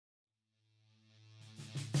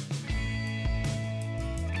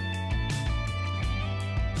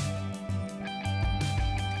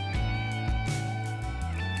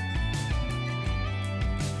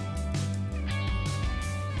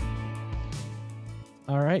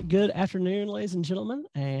All right, good afternoon, ladies and gentlemen,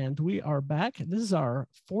 and we are back. This is our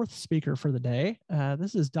fourth speaker for the day.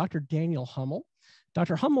 This is Dr. Daniel Hummel.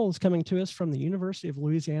 Dr. Hummel is coming to us from the University of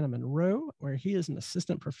Louisiana Monroe, where he is an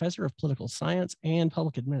assistant professor of political science and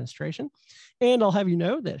public administration. And I'll have you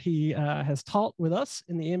know that he has taught with us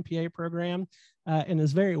in the MPA program and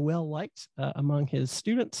is very well liked among his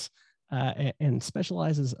students and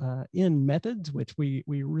specializes in methods, which we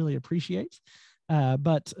really appreciate.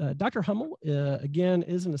 But Dr. Hummel, again,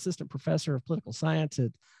 is an assistant professor of political science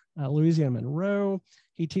at Louisiana Monroe.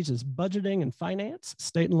 He teaches budgeting and finance,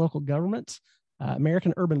 state and local governments,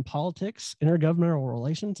 American urban politics, intergovernmental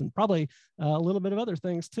relations, and probably a little bit of other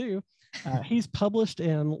things too. He's published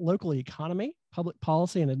in Local Economy, Public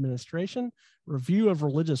Policy and Administration, Review of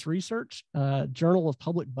Religious Research, Journal of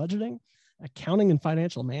Public Budgeting, Accounting and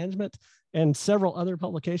Financial Management, and several other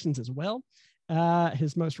publications as well.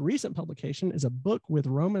 His most recent publication is a book with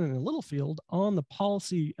Roman and Littlefield on the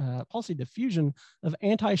policy diffusion of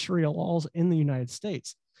anti-Sharia laws in the United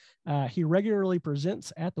States. He regularly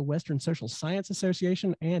presents at the Western Social Science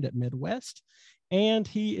Association and at Midwest, and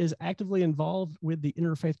he is actively involved with the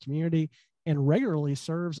interfaith community and regularly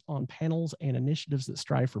serves on panels and initiatives that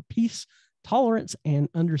strive for peace, tolerance, and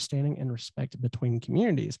understanding and respect between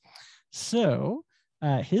communities. So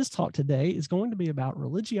his talk today is going to be about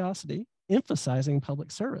religiosity, emphasizing public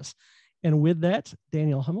service. And with that,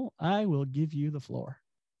 Daniel Hummel, I will give you the floor.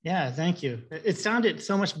 Yeah, thank you. It sounded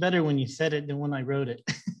so much better when you said it than when I wrote it.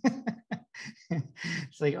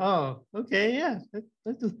 It's like, oh, okay, yeah,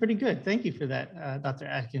 that was pretty good. Thank you for that, Dr.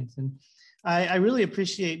 Atkinson. I really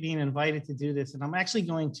appreciate being invited to do this. And I'm actually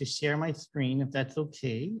going to share my screen, if that's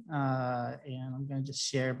okay. And I'm going to just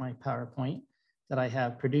share my PowerPoint that I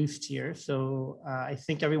have produced here. So I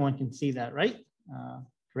think everyone can see that, right?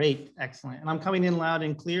 Great, excellent. And I'm coming in loud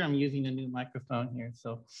and clear. I'm using a new microphone here.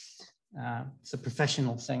 So it's a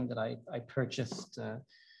professional thing that I purchased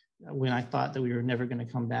when I thought that we were never going to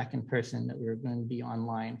come back in person, that we were going to be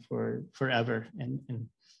online for forever and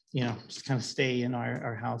you know, just kind of stay in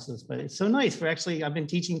our houses. But it's so nice. I've been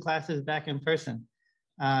teaching classes back in person.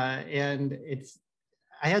 And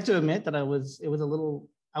I had to admit that I was a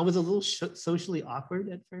little socially awkward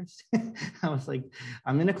at first. I was like,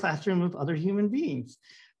 I'm in a classroom with other human beings.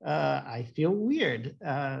 I feel weird.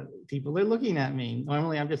 People are looking at me.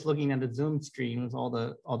 Normally, I'm just looking at a Zoom screen with all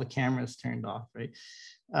the cameras turned off, right?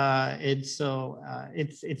 And so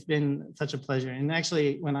it's been such a pleasure. And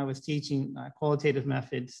actually, when I was teaching qualitative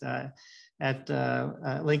methods at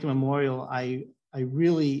Lincoln Memorial, I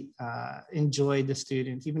really enjoyed the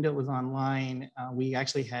students, even though it was online. We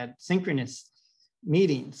actually had synchronous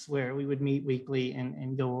meetings where we would meet weekly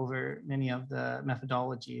and go over many of the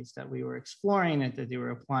methodologies that we were exploring and that they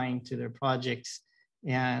were applying to their projects,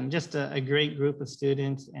 and just a great group of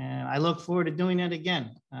students. And I look forward to doing it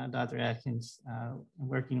again, Dr. Atkins,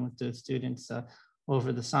 working with the students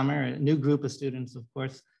over the summer, a new group of students, of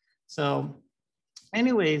course. So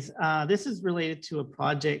anyways, this is related to a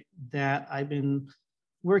project that I've been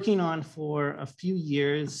working on for a few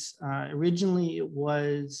years. Originally, it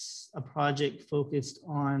was a project focused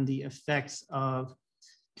on the effects of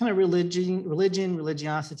kind of religion,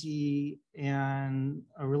 religiosity, and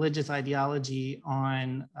a religious ideology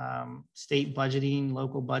on state budgeting,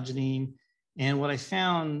 local budgeting. And what I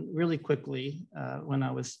found really quickly when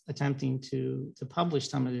I was attempting to publish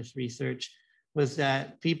some of this research was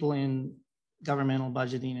that people in governmental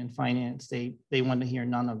budgeting and finance, they want to hear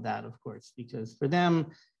none of that, of course, because for them,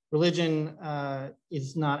 religion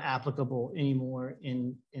is not applicable anymore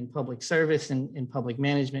in public service and in public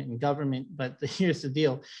management and government. But here's the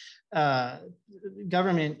deal.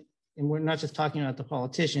 Government, and we're not just talking about the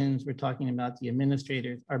politicians, we're talking about the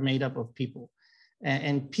administrators, are made up of people.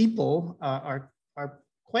 And people are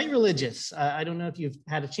quite religious. I don't know if you've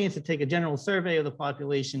had a chance to take a general survey of the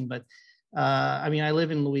population, but I mean, I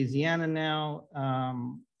live in Louisiana now.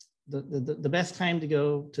 The best time to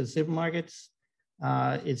go to supermarkets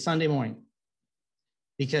is Sunday morning,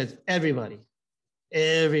 because everybody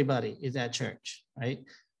is at church, right?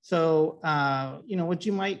 So, you know, what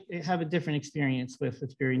you might have a different experience with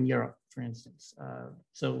if you're in Europe, for instance.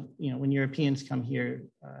 So, you know, when Europeans come here,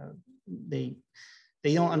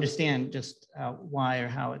 they don't understand just why or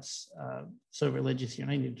how it's so religious here.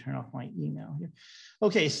 And I need to turn off my email here.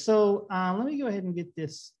 Okay, so let me go ahead and get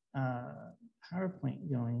this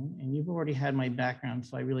PowerPoint going. And you've already had my background,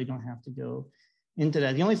 so I really don't have to go into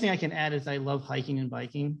that. The only thing I can add is I love hiking and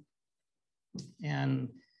biking. And,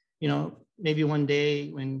 you know, maybe one day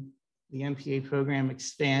when the MPA program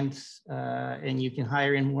expands and you can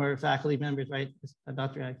hire in more faculty members, right?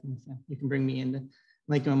 Dr. Atkins, you can bring me in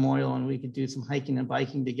Lincoln Memorial, and we could do some hiking and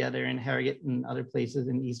biking together in Harrogate and other places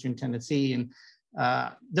in Eastern Tennessee. And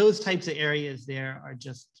those types of areas there are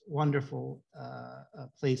just wonderful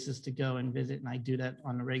places to go and visit. And I do that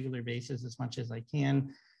on a regular basis as much as I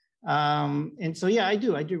can. And so, yeah, I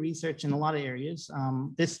do research in a lot of areas.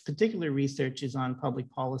 This particular research is on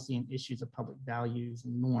public policy and issues of public values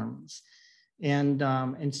and norms.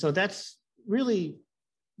 And so that's really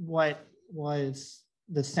what was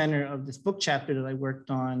the center of this book chapter that I worked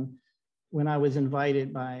on when I was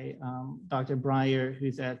invited by Dr. Breyer,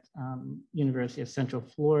 who's at University of Central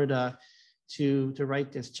Florida, to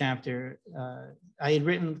write this chapter. I had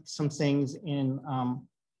written some things in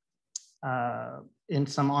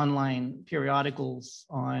some online periodicals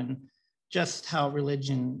on just how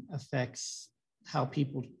religion affects how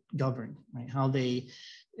people govern, right? How they,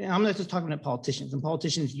 and I'm not just talking about politicians, and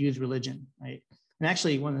politicians use religion, right? And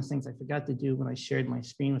actually, one of the things I forgot to do when I shared my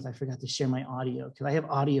screen was I forgot to share my audio, because I have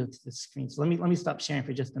audio to the screen. So let me stop sharing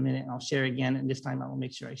for just a minute, and I'll share again. And this time I will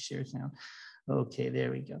make sure I share sound. Okay,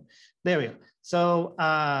 there we go. There we go. So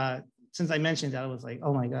since I mentioned that, I was like,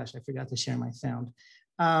 oh my gosh, I forgot to share my sound.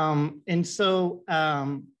 And so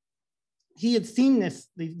he had seen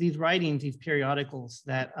these writings, these periodicals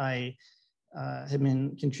that I had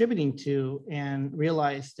been contributing to, and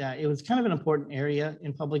realized that it was kind of an important area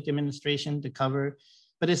in public administration to cover,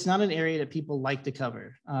 but it's not an area that people like to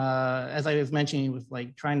cover. As I was mentioning, with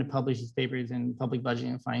like trying to publish these papers in public budgeting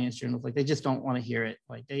and finance journals, like they just don't want to hear it.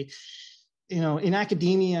 Like they, in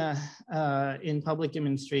academia, in public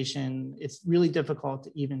administration, it's really difficult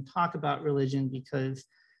to even talk about religion, because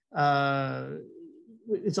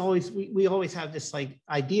it's always, we always have this like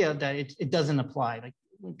idea that it doesn't apply. Like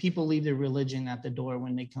when people leave their religion at the door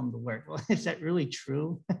when they come to work. Well, is that really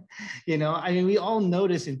true? I mean, we all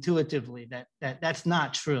notice intuitively that that's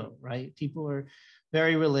not true, right? People are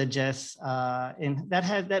very religious, and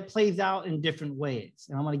that plays out in different ways.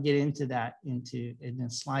 And I'm going to get into that in a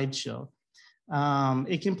slideshow.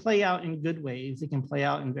 It can play out in good ways. It can play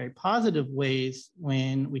out in very positive ways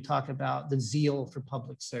when we talk about the zeal for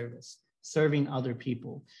public service, serving other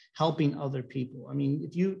people, helping other people. I mean,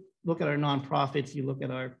 if you look at our nonprofits, you look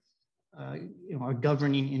at our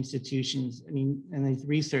governing institutions, I mean, and there's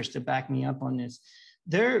research to back me up on this,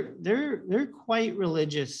 they're quite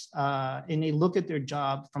religious, and they look at their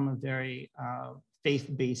job from a very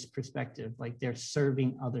faith-based perspective, like they're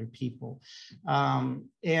serving other people. And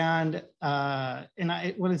one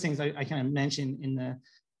of the things I kind of mentioned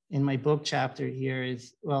in my book chapter here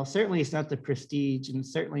is, well, certainly it's not the prestige and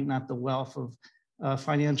certainly not the wealth of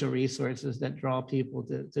financial resources that draw people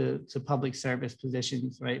to public service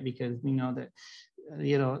positions, right? Because we know that,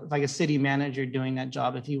 like a city manager doing that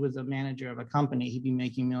job, if he was a manager of a company, he'd be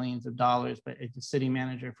making millions of dollars, but as a city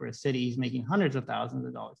manager for a city, he's making hundreds of thousands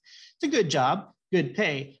of dollars. It's a good job, good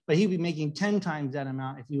pay, but he'd be making 10 times that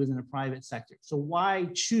amount if he was in a private sector. So why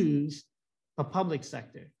choose a public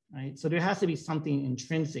sector, right? So there has to be something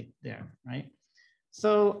intrinsic there, right?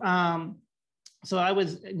 So I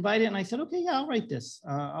was invited, and I said, okay, yeah, I'll write this.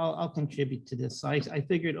 I'll contribute to this. So I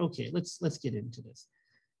figured, okay, let's get into this.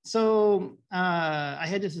 So I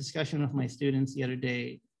had this discussion with my students the other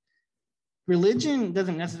day. Religion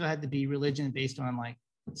doesn't necessarily have to be religion based on, like,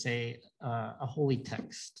 let's say, a holy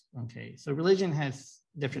text. Okay, so religion has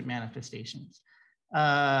different manifestations.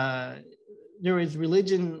 There is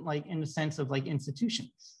religion, like in the sense of like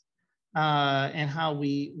institutions. And how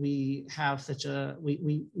we have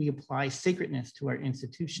we apply sacredness to our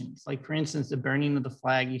institutions. Like, for instance, the burning of the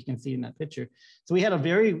flag, you can see in that picture. So we had a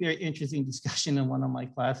very, very interesting discussion in one of my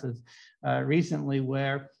classes recently,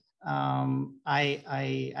 where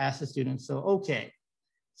I asked the students,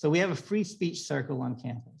 so we have a free speech circle on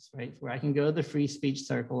campus, right? Where I can go to the free speech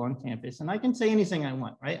circle on campus and I can say anything I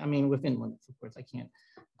want, right? I mean, within limits, of course. I can't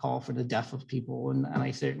call for the death of people, and I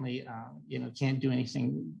certainly, can't do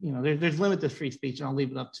anything. There's limit to free speech, and I'll leave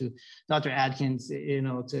it up to Dr. Adkins,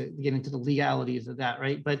 to get into the legalities of that,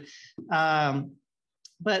 right? But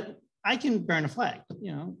I can burn a flag.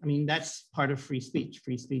 I mean, that's part of free speech.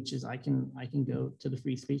 Free speech is I can go to the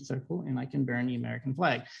free speech circle and I can burn the American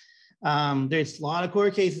flag. There's a lot of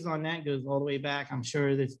court cases on that, goes all the way back. I'm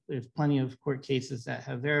sure there's plenty of court cases that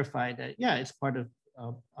have verified that, yeah, it's part of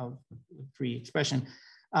free expression.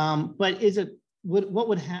 But is it,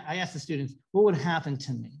 I asked the students, what would happen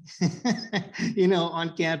to me,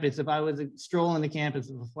 on campus if I was strolling the campus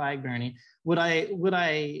with a flag burning?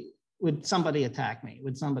 Would somebody attack me?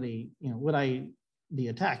 Would somebody, would I be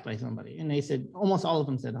attacked by somebody? And they said, almost all of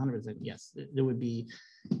them said, 100% yes,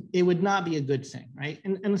 it would not be a good thing, right?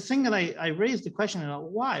 And the thing that I raised the question about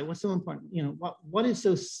why, what's so important, what is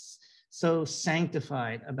so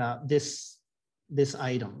sanctified about this this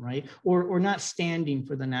item, right? Or not standing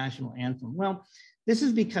for the national anthem? Well, this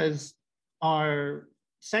is because our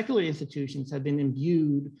secular institutions have been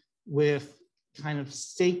imbued with kind of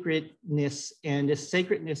sacredness, and this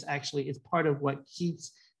sacredness actually is part of what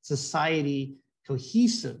keeps society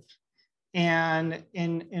cohesive. And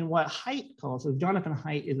what Haidt calls, so Jonathan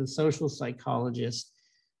Haidt is a social psychologist,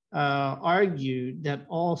 argued that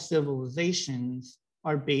all civilizations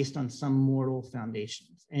are based on some moral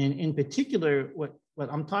foundations. And in particular, what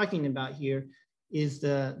I'm talking about here is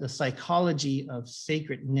the psychology of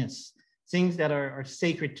sacredness, things that are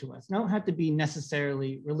sacred to us. They don't have to be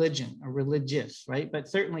necessarily religion or religious, right? But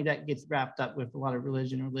certainly that gets wrapped up with a lot of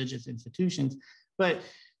religion, religious institutions. But,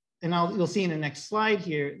 and you'll see in the next slide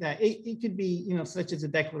here that it could be, such as a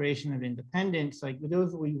Declaration of Independence, like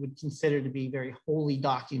those we would consider to be very holy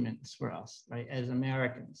documents for us, right, as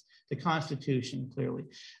Americans. The Constitution clearly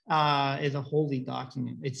is a holy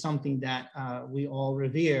document. It's something that we all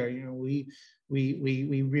revere. We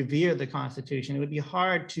revere the Constitution. It would be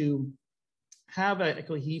hard to have a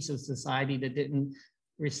cohesive society that didn't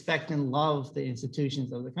respect and love the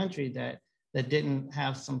institutions of the country, that didn't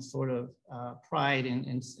have some sort of pride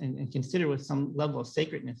and consider with some level of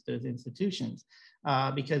sacredness those institutions,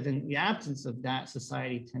 because in the absence of that,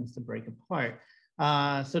 society tends to break apart.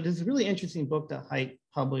 So there's a really interesting book that Haidt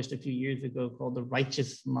published a few years ago called The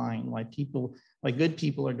Righteous Mind, Why Good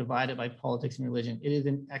People Are Divided by Politics and Religion. It is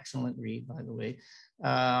an excellent read, by the way.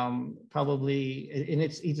 Probably, and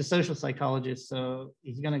he's a social psychologist, so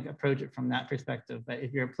he's going to approach it from that perspective. But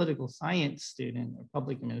if you're a political science student or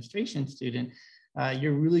public administration student,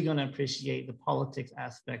 you're really going to appreciate the politics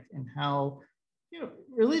aspect and how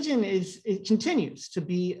religion it continues to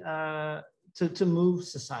be to move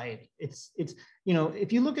society. It's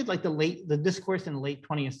if you look at like the discourse in the late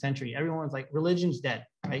 20th century, everyone was like, religion's dead,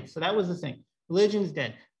 right? So that was the thing. Religion's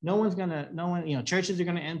dead. Churches are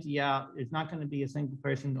gonna empty out. There's not gonna be a single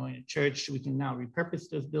person going to church. We can now repurpose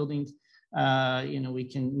those buildings. We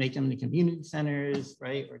can make them the community centers,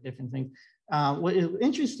 right? Or different things. What is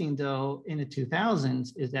interesting though, in the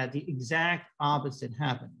 2000s is that the exact opposite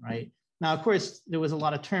happened, right? Now, of course, there was a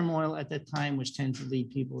lot of turmoil at that time, which tends to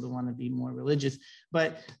lead people to want to be more religious.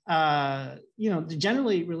 But,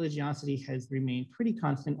 generally religiosity has remained pretty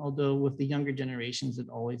constant, although with the younger generations, it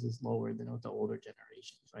always is lower than with the older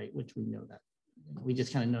generations, right? Which we know that. We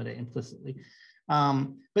just kind of know that implicitly.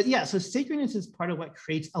 But yeah, so sacredness is part of what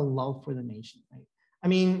creates a love for the nation, right? I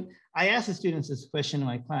mean, I asked the students this question in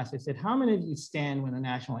my class. I said, how many of you stand when the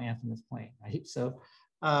national anthem is playing, right? So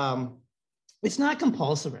it's not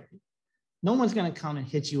compulsory. No one's going to come and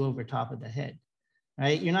hit you over top of the head,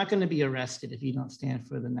 right? You're not going to be arrested if you don't stand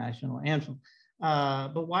for the national anthem.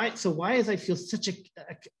 But why? So why is I feel such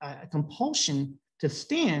a compulsion to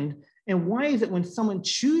stand? And why is it when someone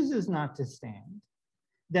chooses not to stand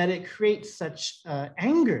that it creates such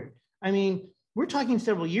anger? I mean, we're talking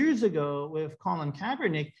several years ago with Colin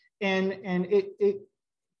Kaepernick, and it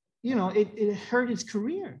hurt his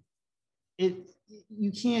career.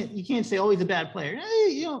 You can't say, oh, he's a bad player.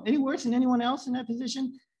 Any worse than anyone else in that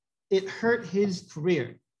position. It hurt his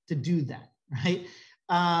career to do that, right?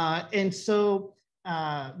 And so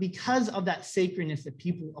because of that sacredness that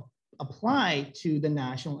people apply to the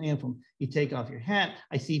national anthem, you take off your hat.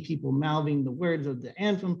 I see people mouthing the words of the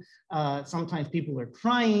anthem. Sometimes people are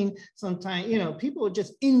crying. Sometimes, people are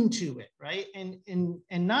just into it, right? And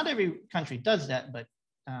not every country does that, but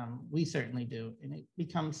we certainly do. And it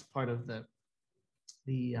becomes part of the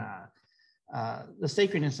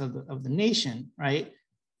sacredness of the nation, right?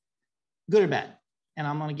 Good or bad. And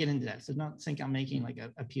I'm going to get into that. So don't think I'm making like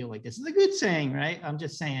an appeal like this is a good saying, right? I'm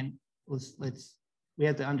just saying we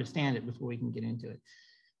have to understand it before we can get into it.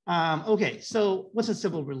 Okay, so what's a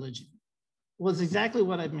civil religion? Well, it's exactly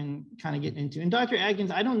what I've been kind of getting into. And Dr.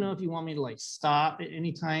 Atkins, I don't know if you want me to like stop at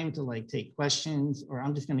any time to like take questions, or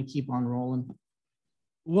I'm just going to keep on rolling.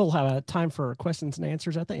 We'll have a time for questions and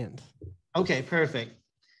answers at the end. Okay, perfect.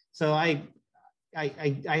 So I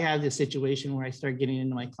have this situation where I start getting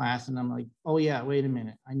into my class and I'm like, oh yeah, wait a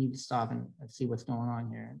minute. I need to stop and see what's going on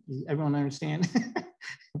here. Does everyone understand?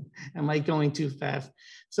 Am I going too fast?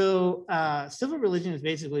 So civil religion is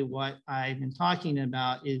basically what I've been talking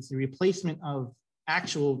about, is the replacement of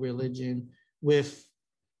actual religion with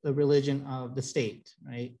the religion of the state,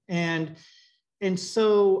 right? And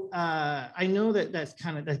so I know that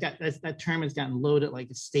term has gotten loaded like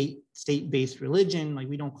a state-based religion. Like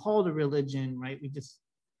we don't call it a religion, right?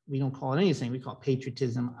 We don't call it anything. We call it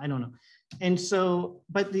patriotism. I don't know. And so,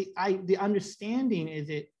 but the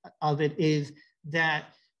understanding of it is that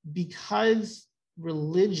because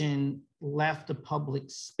religion left the public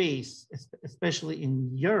space, especially in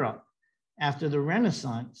Europe, after the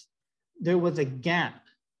Renaissance, there was a gap.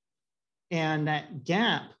 And that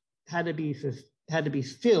gap had to be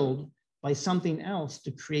filled by something else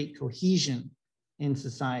to create cohesion in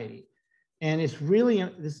society. And it's really,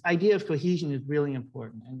 this idea of cohesion is really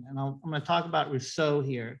important. And I'm going to talk about Rousseau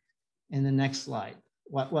here in the next slide.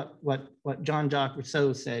 What Jean-Jacques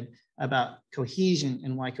Rousseau said about cohesion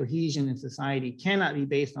and why cohesion in society cannot be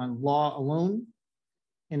based on law alone,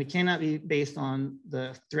 and it cannot be based on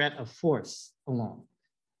the threat of force alone,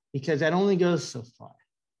 because that only goes so far.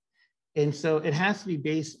 And so it has to be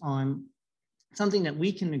based on something that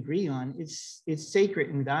we can agree on. It's sacred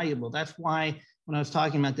and valuable. That's why when I was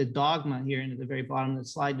talking about the dogma here and at the very bottom of the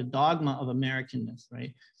slide, the dogma of Americanness,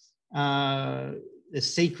 right? The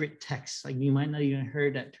sacred text, like you might not even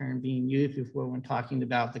heard that term being used before when talking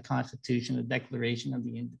about the Constitution, the Declaration of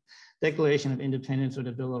Independence, or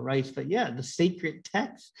the Bill of Rights. But yeah, the sacred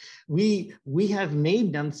text, we have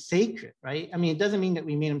made them sacred, right? I mean, it doesn't mean that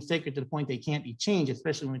we made them sacred to the point they can't be changed,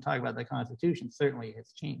 especially when we talk about the Constitution. Certainly it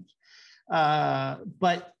has changed.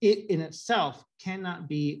 But it in itself cannot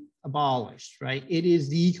be abolished, right? It is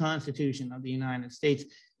the Constitution of the United States.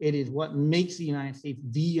 It is what makes the United States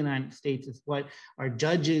the United States. It's what our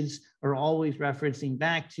judges are always referencing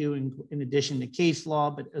back to in addition to case law,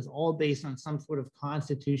 but it's all based on some sort of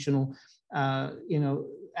constitutional,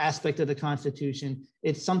 aspect of the Constitution.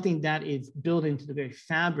 It's something that is built into the very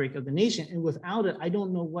fabric of the nation. And without it, I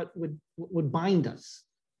don't know what would bind us,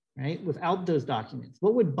 right? Without those documents,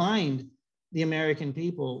 what would bind the American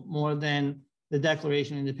people more than the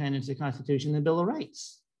Declaration of Independence, the Constitution, the Bill of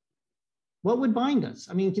Rights? What would bind us?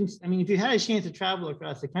 I mean, if you had a chance to travel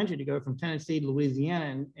across the country to go from Tennessee to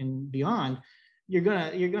Louisiana and beyond, you're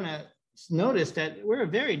gonna notice that we're a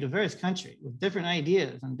very diverse country with different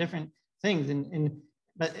ideas and different things.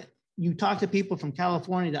 But you talk to people from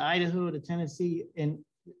California to Idaho to Tennessee, and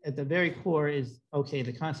at the very core is, okay,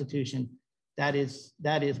 the Constitution. That is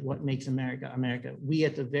what makes America America.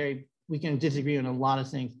 We can disagree on a lot of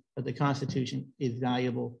things, but the Constitution is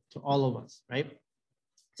valuable to all of us, right?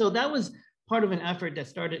 So that was part of an effort that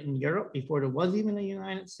started in Europe before there was even a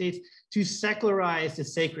United States, to secularize the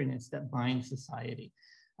sacredness that binds society.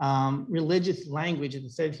 Religious language, as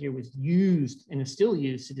it says here, was used and is still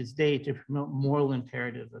used to this day to promote moral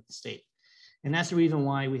imperatives of the state. And that's the reason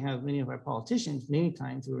why we have many of our politicians, many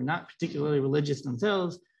times, who are not particularly religious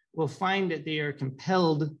themselves, will find that they are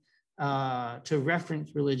compelled to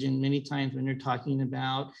reference religion many times when they're talking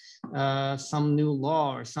about some new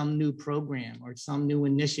law or some new program or some new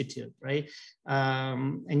initiative, right?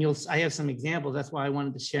 And I have some examples. That's why I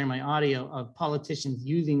wanted to share my audio of politicians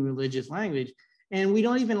using religious language. And we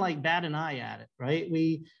don't even like bat an eye at it, right?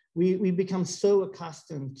 We become so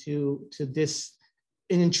accustomed to this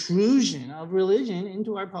an intrusion of religion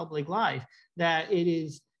into our public life that it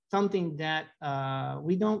is something that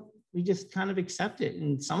we just kind of accept it.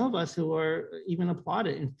 And some of us who are even applaud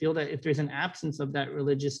it and feel that if there's an absence of that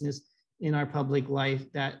religiousness in our public life,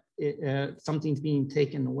 that something's being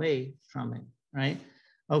taken away from it, right?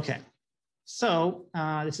 Okay, so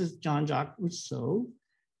this is Jean-Jacques Rousseau.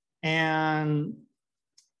 And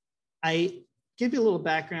I give you a little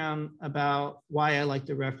background about why I like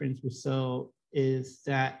to reference Rousseau is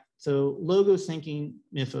that, so logos thinking,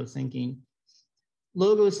 mythos thinking.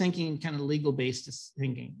 Logos thinking, kind of legal-based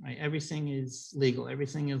thinking, right? Everything is legal,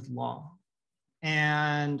 everything is law.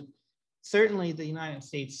 And certainly the United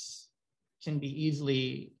States can be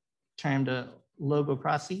easily termed a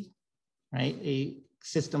logocracy, right? A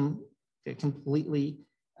system that completely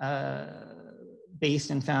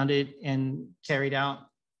based and founded and carried out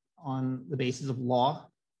on the basis of law,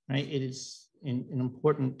 right? It is an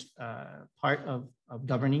important part of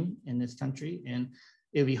governing in this country. And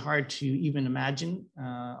it would be hard to even imagine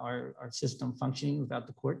our system functioning without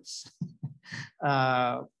the courts.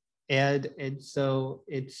 And so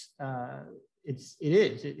it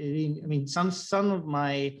is. I mean, some of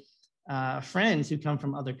my friends who come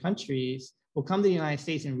from other countries will come to the United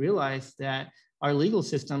States and realize that our legal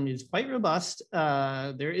system is quite robust.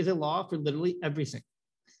 There is a law for literally everything.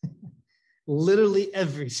 Literally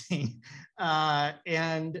everything.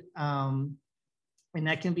 And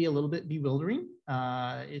that can be a little bit bewildering,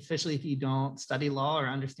 especially if you don't study law or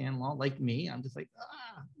understand law like me. I'm just like,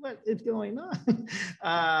 what is going on?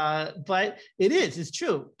 But it's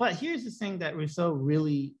true. But here's the thing that Rousseau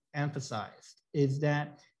really emphasized is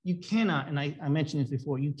that you cannot, and I mentioned this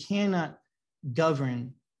before, you cannot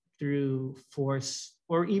govern through force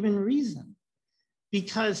or even reason,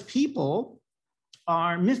 because people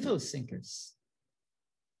are mythos-thinkers.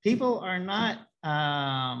 People are not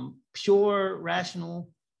pure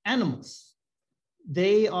rational animals.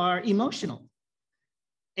 They are emotional.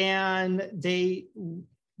 and they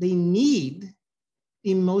need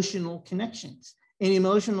emotional connections. And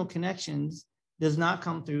emotional connections does not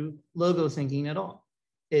come through logo thinking at all.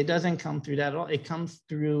 It doesn't come through that at all. It comes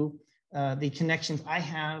through the connections I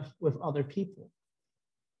have with other people,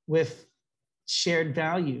 with shared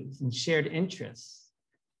values and shared interests.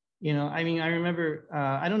 You know, I mean, I remember,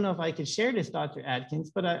 I don't know if I could share this, Dr. Atkins,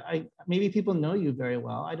 but I maybe people know you very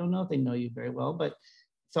well. I don't know if they know you very well, but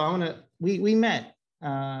so I want to, we met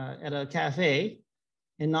at a cafe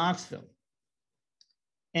in Knoxville.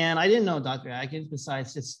 And I didn't know Dr. Atkins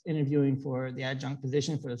besides just interviewing for the adjunct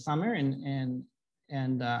position for the summer.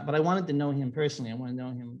 But I wanted to know him personally. I want to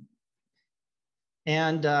know him.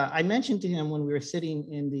 And I mentioned to him when we were sitting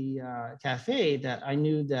in the cafe that I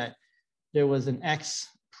knew that there was an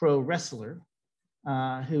ex-pro wrestler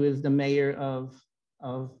who is the mayor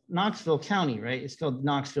of Knoxville County, right? It's called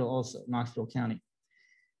Knoxville also, Knoxville County.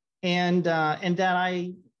 And that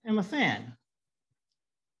I am a fan.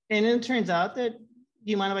 And it turns out that,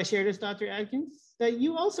 do you mind if I share this, Dr. Atkins, that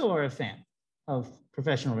you also are a fan of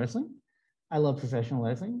professional wrestling. I love professional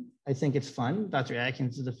wrestling. I think it's fun. Dr.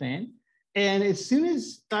 Atkins is a fan. And as soon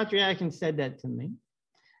as Dr. Atkins said that to me,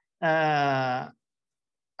 I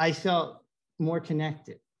felt more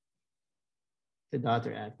connected to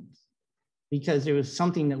Dr. Atkins because there was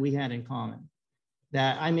something that we had in common,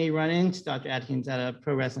 that I may run into Dr. Atkins at a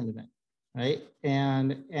pro wrestling event, right?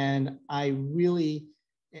 And I really,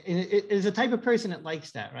 and it is a type of person that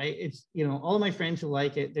likes that, right? It's, you know, all of my friends who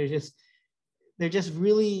like it, they're just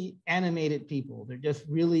really animated people.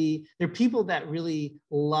 They're people that really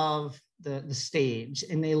love the stage,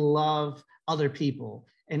 and they love other people,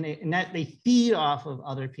 and they feed off of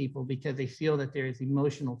other people because they feel that there's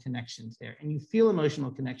emotional connections there, and you feel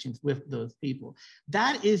emotional connections with those people.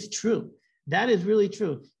 That is true. That is really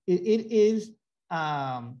true. It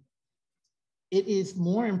is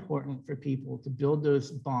more important for people to build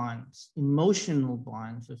those bonds, emotional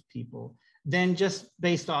bonds with people, than just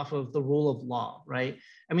based off of the rule of law, right?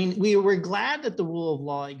 I mean, we're glad that the rule of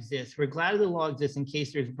law exists. We're glad that the law exists in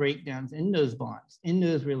case there's breakdowns in those bonds, in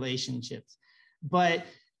those relationships. But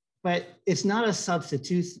it's not a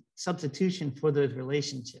substitution for those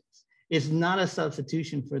relationships. It's not a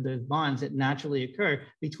substitution for those bonds that naturally occur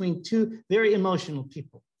between two very emotional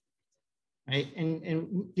people. Right?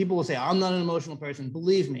 And people will say, I'm not an emotional person.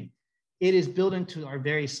 Believe me, it is built into our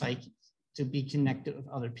very psyche to be connected with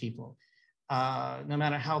other people. No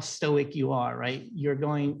matter how stoic you are, right?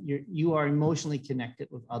 You are emotionally connected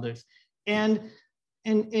with others. And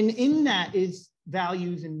in that is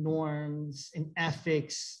values and norms and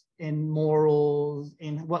ethics and morals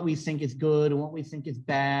and what we think is good and what we think is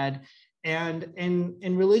bad. And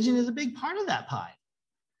religion is a big part of that pie.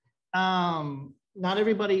 Not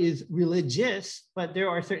everybody is religious, but there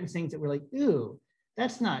are certain things that we're like, ooh,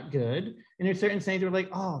 that's not good. And there's certain things that we're like,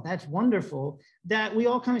 oh, that's wonderful, that we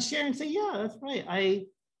all kind of share and say, yeah, that's right.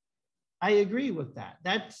 I agree with that.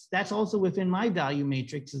 That's also within my value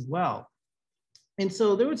matrix as well. And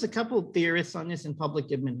so there was a couple of theorists on this in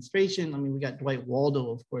public administration. I mean, we got Dwight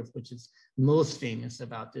Waldo, of course, which is most famous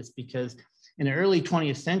about this, because in the early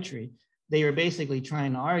 20th century, they were basically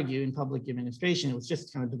trying to argue in public administration, it was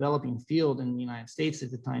just kind of developing field in the United States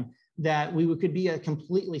at the time, that we could be a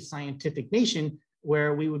completely scientific nation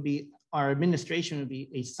where our administration would be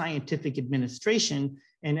a scientific administration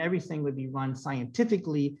and everything would be run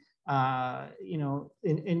scientifically. You know,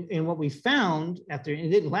 and what we found after,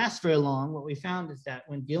 it didn't last very long, what we found is that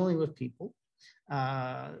when dealing with people,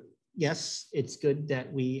 yes, it's good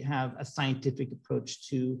that we have a scientific approach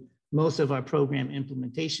to most of our program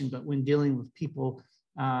implementation, but when dealing with people,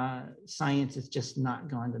 science is just not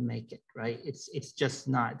going to make it, right? It's just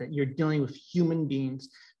not. That you're dealing with human beings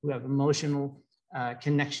who have emotional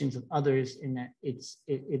connections with others, and that it's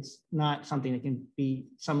not something that can be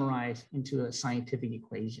summarized into a scientific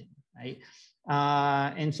equation, right?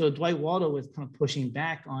 And so Dwight Waldo was kind of pushing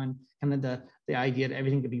back on kind of the idea that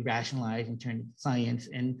everything could be rationalized in terms of science,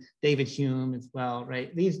 and David Hume as well,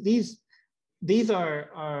 right? These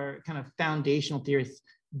are kind of foundational theories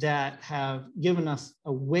that have given us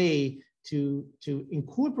a way to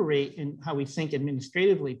incorporate in how we think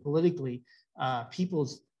administratively, politically,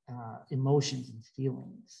 people's emotions and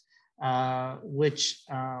feelings, which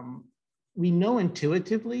we know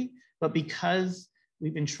intuitively, but because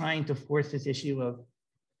we've been trying to force this issue of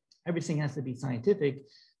everything has to be scientific,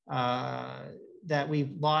 that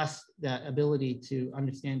we've lost the ability to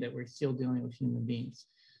understand that we're still dealing with human beings.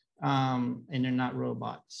 And they're not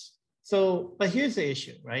robots. So, but here's the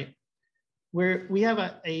issue, right? Where we have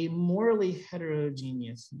a morally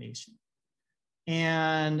heterogeneous nation,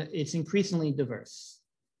 and it's increasingly diverse.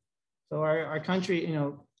 So our country, you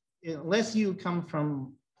know, unless you come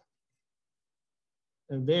from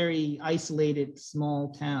a very isolated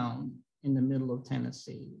small town in the middle of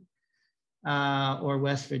Tennessee, or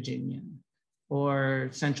West Virginia, or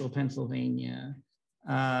central Pennsylvania,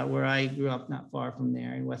 where I grew up not far from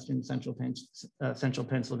there in western central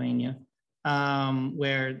Pennsylvania,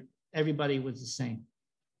 where everybody was the same,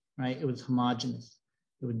 right? It was homogenous.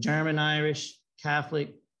 It was German, Irish,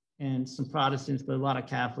 Catholic, and some Protestants, but a lot of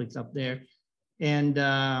Catholics up there. And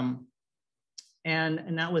that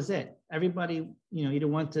was it. Everybody, either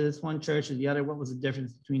went to this one church or the other. What was the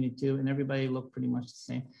difference between the two? And everybody looked pretty much the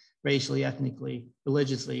same, racially, ethnically,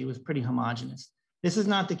 religiously. It was pretty homogenous. This is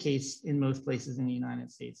not the case in most places in the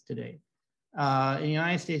United States today. In the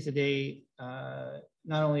United States today,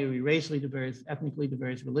 not only are we racially diverse, ethnically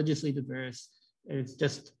diverse, religiously diverse, it's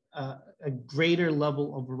just a greater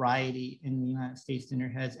level of variety in the United States than there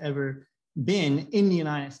has ever been in the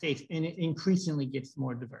United States, and it increasingly gets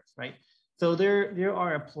more diverse, right? So there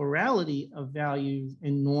are a plurality of values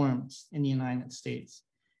and norms in the United States.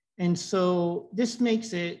 And so this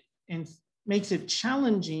makes it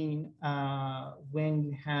challenging when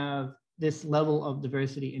you have this level of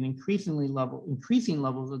diversity and increasing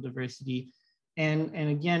levels of diversity. And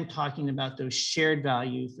again, talking about those shared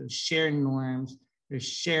values, those shared norms, those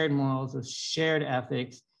shared morals, those shared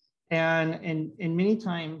ethics. And many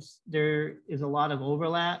times there is a lot of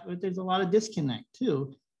overlap, but there's a lot of disconnect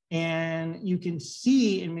too. And you can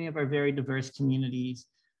see in many of our very diverse communities,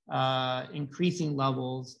 increasing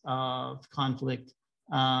levels of conflict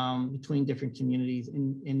between different communities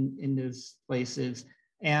in those places.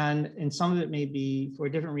 And some of it may be for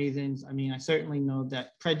different reasons. I mean, I certainly know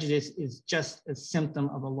that prejudice is just a symptom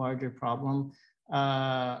of a larger problem,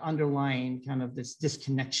 underlying kind of this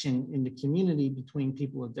disconnection in the community between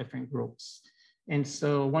people of different groups. And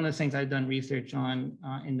so one of the things I've done research on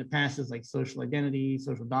in the past is like social identity,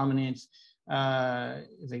 social dominance.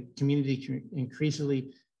 As a community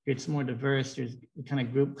increasingly gets more diverse, there's kind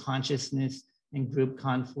of group consciousness and group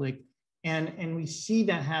conflict. And we see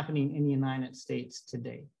that happening in the United States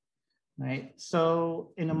today, right?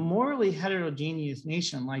 So in a morally heterogeneous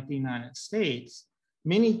nation like the United States,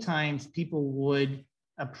 many times people would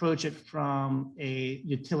approach it from a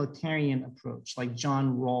utilitarian approach, like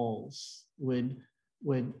John Rawls would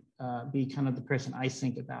be kind of the person I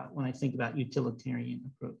think about when I think about utilitarian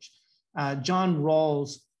approach. John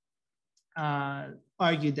Rawls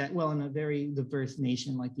argued that, well, in a very diverse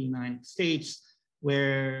nation like the United States,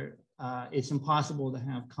 where it's impossible to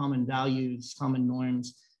have common values, common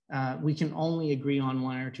norms, we can only agree on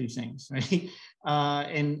one or two things, right?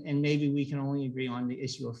 And maybe we can only agree on the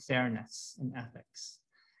issue of fairness and ethics.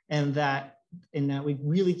 And that we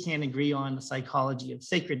really can't agree on the psychology of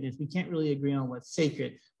sacredness. We can't really agree on what's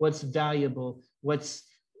sacred, what's valuable, what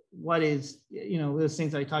is, those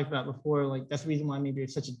things I talked about before, like that's the reason why maybe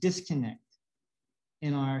there's such a disconnect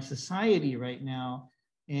in our society right now,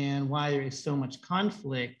 and why there is so much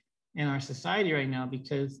conflict in our society right now,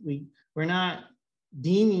 because we're not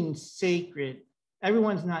deeming sacred,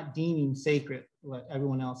 everyone's not deeming sacred what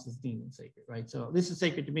everyone else is deeming sacred, right? So this is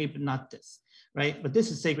sacred to me, but not this, right? But this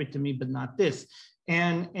is sacred to me, but not this.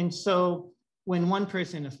 And so when one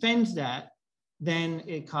person offends that, then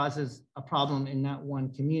it causes a problem in that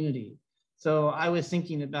one community. So I was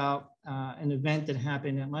thinking about an event that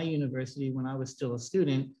happened at my university when I was still a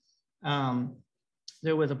student.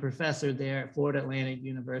 There was a professor there at Florida Atlantic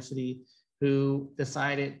University who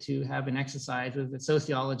decided to have an exercise with a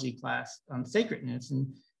sociology class on sacredness.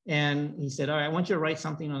 And he said, all right, I want you to write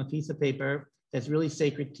something on a piece of paper that's really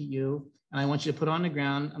sacred to you. And I want you to put it on the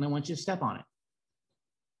ground and I want you to step on it.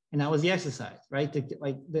 And that was the exercise, right?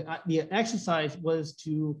 The exercise was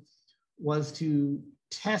to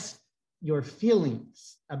test your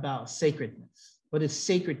feelings about sacredness, what is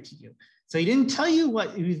sacred to you. So he didn't tell you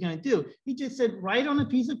what he was going to do. He just said, write on a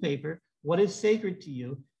piece of paper what is sacred to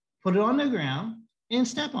you, put it on the ground, and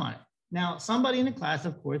step on it. Now, somebody in the class,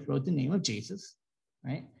 of course, wrote the name of Jesus,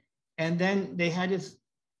 right? And then they had this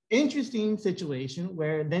interesting situation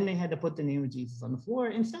where then they had to put the name of Jesus on the floor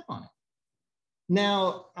and step on it.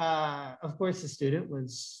 Now, of course, the student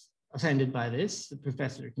was offended by this. The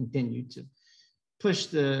professor continued to push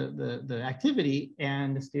the activity,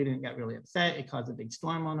 and the student got really upset. It caused a big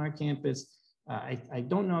storm on our campus. I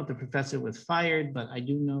don't know if the professor was fired, but I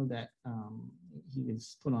do know that he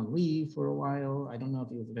was put on leave for a while. I don't know if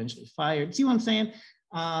he was eventually fired. See what I'm saying?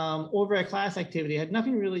 Over a class activity, it had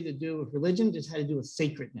nothing really to do with religion, just had to do with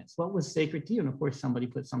sacredness. What was sacred to you? And of course, somebody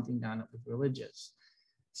put something down that was religious.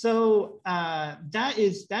 So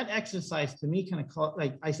that exercise to me kind of called,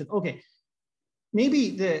 like I said, okay,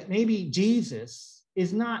 maybe Jesus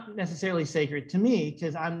is not necessarily sacred to me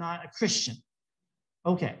because I'm not a Christian.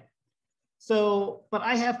 Okay. So, but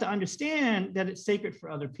I have to understand that it's sacred for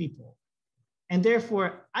other people. And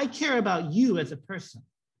therefore, I care about you as a person.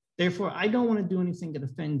 Therefore, I don't want to do anything that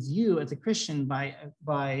offends you as a Christian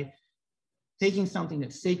by taking something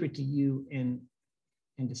that's sacred to you and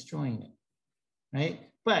destroying it, right?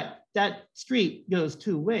 But that street goes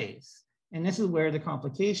two ways. And this is where the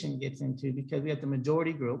complication gets into, because we have the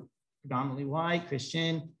majority group, predominantly white,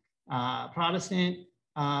 Christian, Protestant,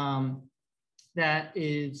 that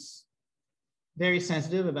is very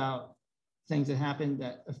sensitive about things that happen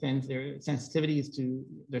that offends their sensitivities to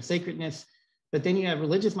their sacredness. But then you have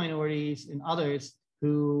religious minorities and others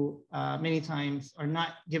who many times are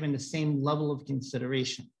not given the same level of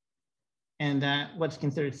consideration. And that what's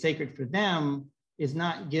considered sacred for them is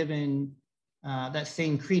not given that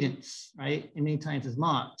same credence, right? And many times is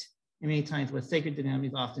mocked. And many times what's sacred to them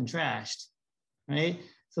is often trashed, right?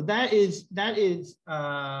 So that is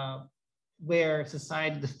where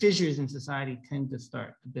society, the fissures in society tend to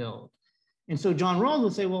start to build. And so John Rawls will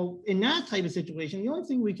say, well, in that type of situation, the only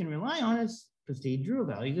thing we can rely on is procedural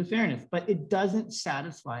values of fairness, but it doesn't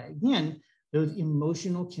satisfy, again, those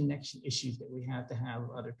emotional connection issues that we have to have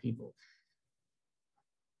with other people.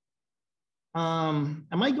 Am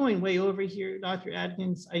I going way over here, Dr.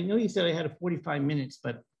 Adkins? I know you said I had 45 minutes,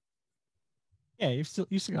 but. Yeah, you still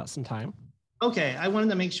got some time. Okay, I wanted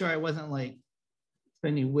to make sure I wasn't like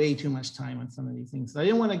spending way too much time on some of these things. So I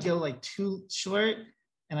didn't want to go like too short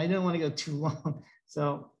and I didn't want to go too long.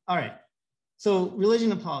 So, all right. So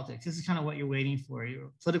religion and politics, this is kind of what you're waiting for.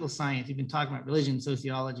 Your political science, you've been talking about religion,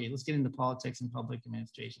 sociology. Let's get into politics and public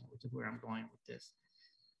administration, which is where I'm going with this.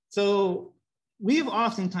 So we have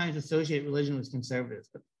oftentimes associated religion with conservatives,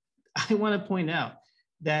 but I want to point out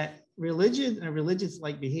that religion and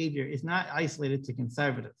religious-like behavior is not isolated to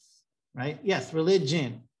conservatives, right? Yes,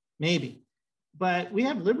 religion, maybe, but we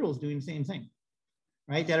have liberals doing the same thing,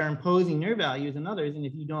 right? That are imposing their values on others, and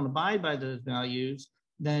if you don't abide by those values,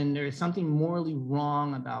 then there is something morally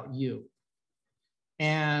wrong about you.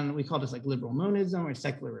 And we call this like liberal monism or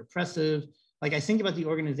secular repressive. Like I think about the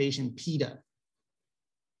organization PETA,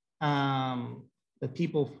 the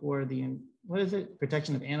people for the, what is it?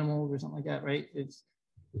 Protection of animals or something like that, right? It's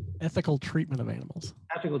ethical treatment of animals.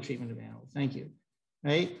 Ethical treatment of animals, thank you.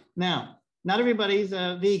 Right? Now, not everybody's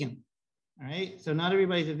a vegan, all right? So not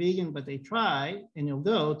everybody's a vegan, but they try and they'll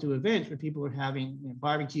go to events where people are having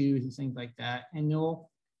barbecues and things like that, and they'll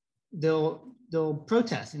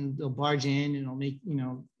protest and they'll barge in and they'll make,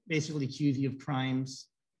 basically accuse you of crimes,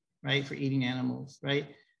 right, for eating animals, right?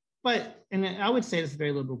 But, and I would say this is a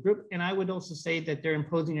very liberal group, and I would also say that they're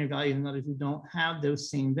imposing their values on others who don't have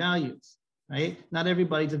those same values, right? Not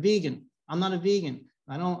everybody's a vegan. I'm not a vegan.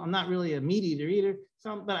 I'm not really a meat eater either,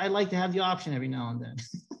 but I like to have the option every now and then,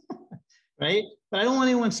 right? But I don't want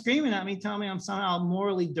anyone screaming at me, telling me I'm somehow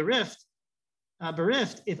morally bereft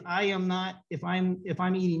if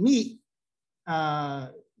I'm eating meat,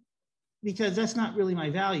 because that's not really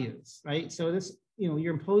my values, right? So this,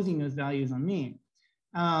 you're imposing those values on me.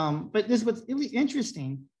 But what's really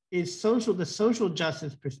interesting is the social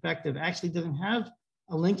justice perspective actually doesn't have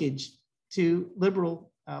a linkage to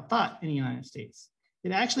liberal thought in the United States.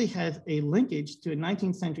 It actually has a linkage to a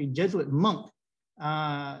 19th century Jesuit monk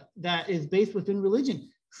that is based within religion.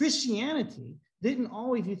 Christianity didn't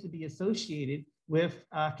always used to be associated with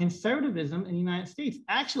conservatism in the United States.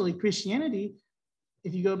 Actually, Christianity,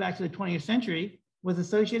 if you go back to the 20th century, was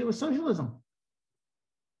associated with socialism.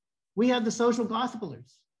 We have the social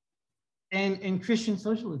gospelers and Christian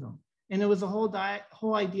socialism. And it was a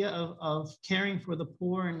whole idea of caring for the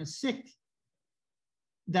poor and the sick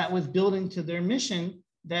that was built into their mission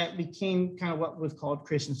that became kind of what was called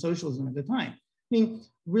Christian socialism at the time. I mean,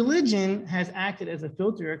 religion has acted as a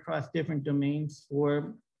filter across different domains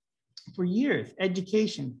for years: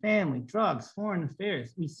 education, family, drugs, foreign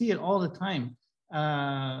affairs. We see it all the time.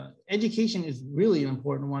 Education is really an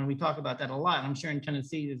important one. We talk about that a lot. I'm sure in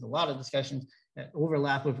Tennessee, there's a lot of discussions that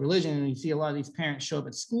overlap with religion, and you see a lot of these parents show up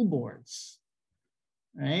at school boards,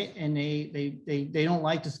 right? And they don't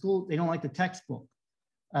like the school, they don't like the textbook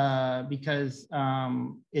because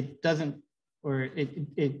it doesn't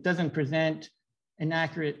present an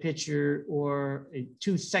accurate picture or a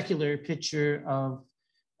too secular picture of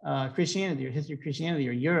Christianity or history of Christianity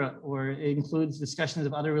or Europe, or it includes discussions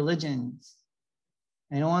of other religions.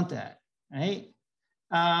 I don't want that, right?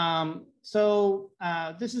 So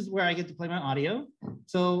this is where I get to play my audio.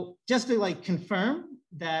 So just to confirm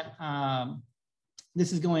that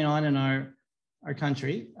this is going on in our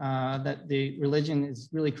country, that the religion is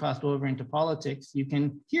really crossed over into politics, you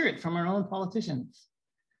can hear it from our own politicians.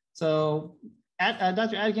 So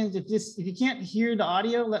Dr. Atkins, if you can't hear the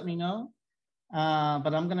audio, let me know.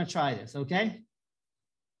 But I'm going to try this, okay?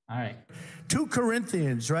 All right. 2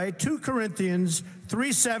 Corinthians, right? 2 Corinthians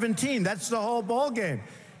 3:17. That's the whole ball game.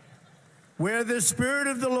 Where the Spirit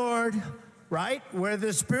of the Lord, right? Where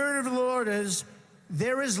the Spirit of the Lord is,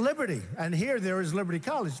 there is liberty. And here there is Liberty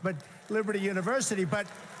College, but Liberty University. But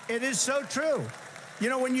it is so true. You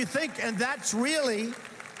know, when you think, and that's really,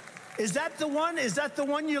 is that the one? Is that the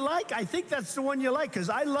one you like? I think that's the one you like, because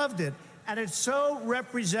I loved it. And it's so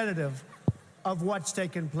representative of what's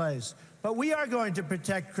taken place. But we are going to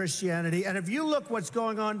protect Christianity. And if you look what's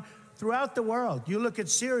going on throughout the world, you look at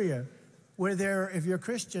Syria, where if you're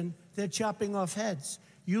Christian, they're chopping off heads.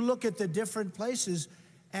 You look at the different places,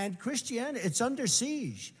 and Christianity, it's under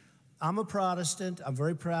siege. I'm a Protestant. I'm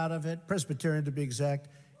very proud of it, Presbyterian to be exact,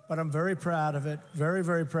 but I'm very proud of it, very,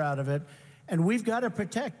 very proud of it. And we've got to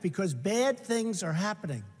protect, because bad things are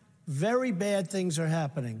happening. Very bad things are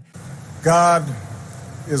happening. God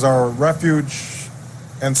is our refuge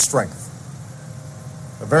and strength,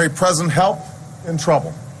 a very present help in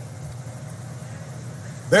trouble.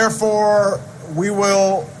 Therefore, we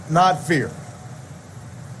will not fear.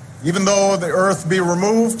 Even though the earth be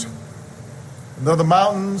removed, and though the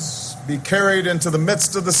mountains be carried into the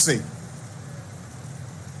midst of the sea,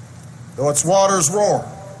 though its waters roar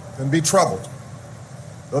and be troubled,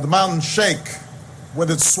 though the mountains shake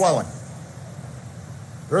with its swelling,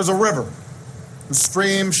 there is a river whose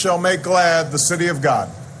stream shall make glad the city of God,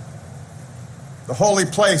 the holy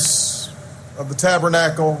place of the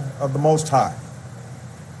tabernacle of the Most High.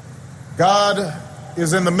 God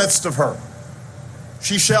is in the midst of her.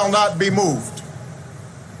 She shall not be moved.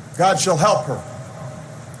 God shall help her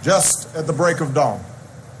just at the break of dawn.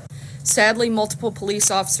 Sadly, multiple police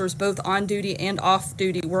officers, both on duty and off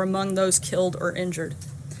duty, were among those killed or injured.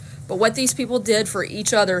 But what these people did for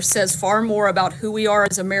each other says far more about who we are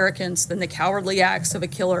as Americans than the cowardly acts of a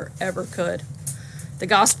killer ever could. The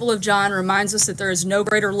Gospel of John reminds us that there is no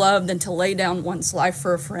greater love than to lay down one's life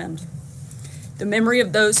for a friend. The memory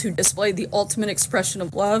of those who displayed the ultimate expression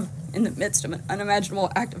of love in the midst of an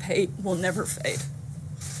unimaginable act of hate will never fade.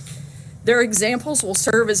 Their examples will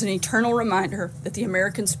serve as an eternal reminder that the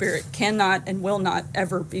American spirit cannot and will not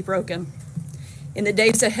ever be broken. In the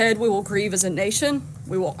days ahead, we will grieve as a nation,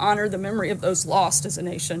 we will honor the memory of those lost as a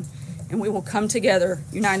nation, and we will come together,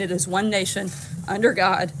 united as one nation, under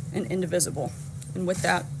God and indivisible. And with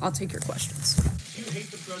that, I'll take your questions. Do you hate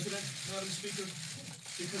the president, Madam Speaker?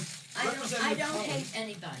 Because I don't hate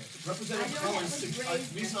anybody. Representative Collins, I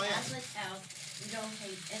was raised in a Catholic house. We don't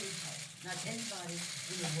hate anybody, not anybody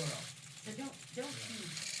in the world. So don't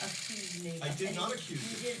accuse me. I did not accuse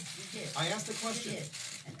you. You did. I asked a question. You did.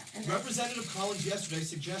 And Representative Collins yesterday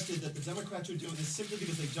suggested that the Democrats are doing this simply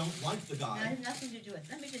because they don't like the guy. I have nothing to do with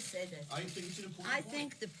it. Let me just say this. I think it's an important I point.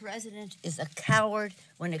 think the president is a coward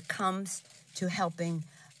when it comes to helping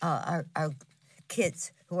our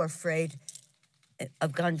kids who are afraid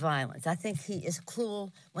of gun violence. I think he is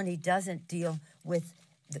cruel when he doesn't deal with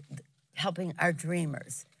helping our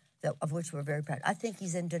dreamers, of which we're very proud. I think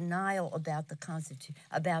he's in denial about the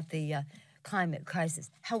climate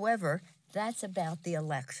crisis. However, that's about the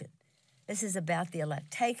election. This is about the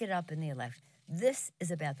elect. Take it up in the election. This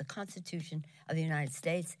is about the Constitution of the United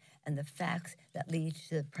States and the facts that lead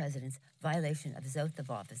to the president's violation of his oath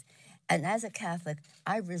of office. And as a Catholic,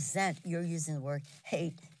 I resent your using the word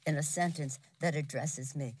hate in a sentence that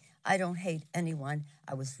addresses me. I don't hate anyone.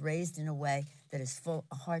 I was raised in a way that is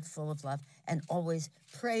a heart full of love, and always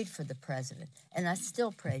prayed for the president. And I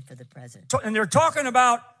still pray for the president. And they're talking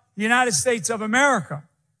about the United States of America.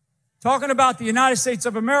 Talking about the United States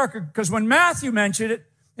of America, because when Matthew mentioned it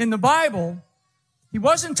in the Bible, he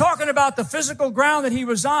wasn't talking about the physical ground that he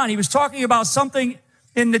was on. He was talking about something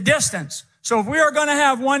in the distance. So if we are going to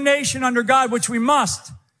have one nation under God, which we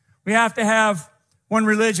must, we have to have one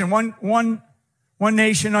religion, one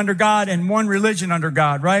nation under God and one religion under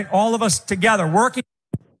God, right? All of us together working.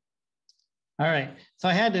 All right. So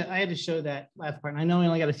I had to show that last part. And I know we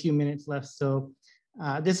only got a few minutes left. So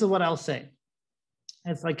this is what I'll say.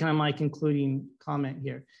 It's like kind of my concluding comment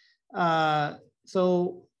here.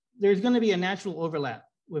 So there's going to be a natural overlap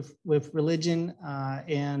with religion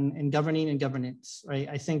and governing and governance, right?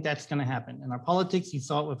 I think that's going to happen. In our politics, you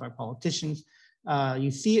saw it with our politicians. You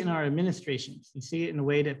see it in our administrations. You see it in the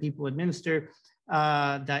way that people administer,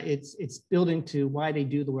 that it's built into why they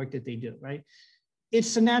do the work that they do, right?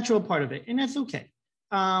 It's a natural part of it, and that's okay.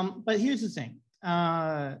 But here's the thing.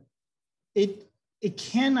 It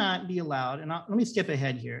cannot be allowed, and let me skip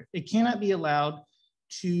ahead here. It cannot be allowed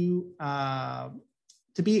to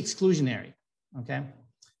be exclusionary, okay?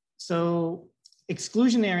 So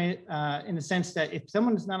exclusionary in the sense that if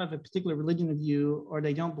someone is not of a particular religion of you, or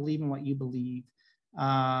they don't believe in what you believe,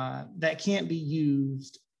 that can't be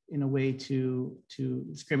used in a way to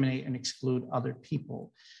discriminate and exclude other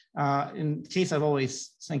people. In the case I've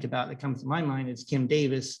always think about that comes to my mind is Kim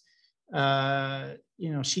Davis.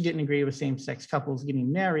 She didn't agree with same-sex couples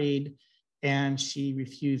getting married, and she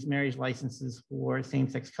refused marriage licenses for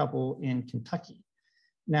same-sex couple in Kentucky.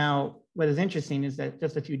 Now, what is interesting is that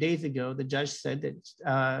just a few days ago, the judge said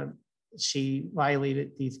that she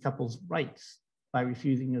violated these couples' rights by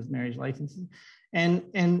refusing those marriage licenses.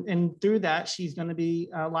 And through that, she's going to be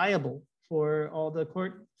liable for all the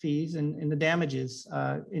court fees and the damages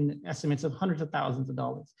in estimates of hundreds of thousands of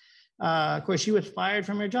dollars. Of course, she was fired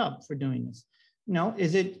from her job for doing this.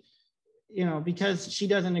 Is it, because she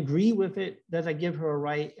doesn't agree with it, does that give her a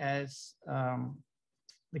right as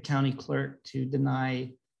the county clerk to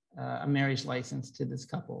deny a marriage license to this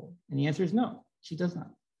couple? And the answer is no, she does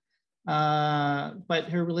not. But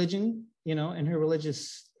her religion, and her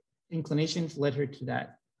religious inclinations led her to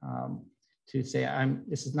that, to say,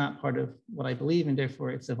 this is not part of what I believe, and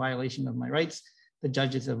therefore it's a violation of my rights. The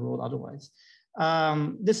judges have ruled otherwise.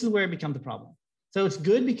 This is where it becomes a problem. So it's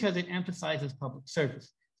good because it emphasizes public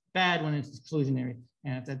service. Bad when it's exclusionary.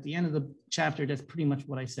 And at the end of the chapter, that's pretty much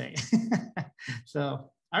what I say.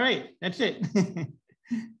 So, all right, that's it.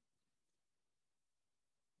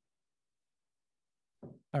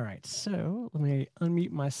 All right, so let me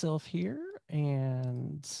unmute myself here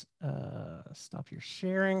and stop your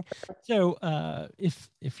sharing. So if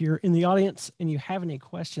you're in the audience and you have any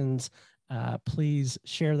questions, please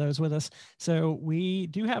share those with us. So we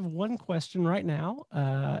do have one question right now,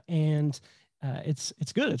 and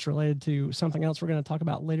it's good. It's related to something else we're going to talk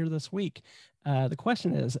about later this week. The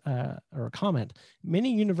question is, or a comment,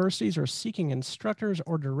 many universities are seeking instructors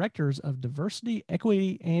or directors of diversity,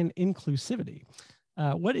 equity, and inclusivity.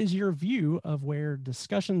 What is your view of where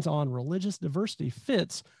discussions on religious diversity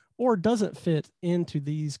fits or doesn't fit into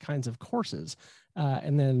these kinds of courses?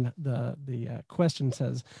 And then the question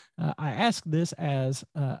says, I ask this as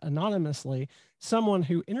anonymously someone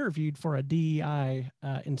who interviewed for a DEI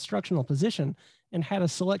instructional position and had a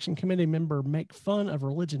selection committee member make fun of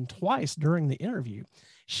religion twice during the interview.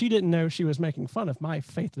 She didn't know she was making fun of my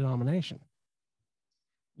faith denomination.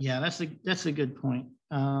 Yeah, that's a good point.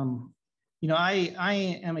 I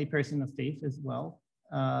am a person of faith as well.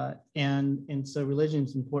 And so religion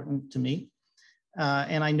is important to me.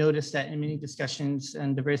 And I noticed that in many discussions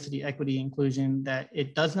on diversity, equity, inclusion, that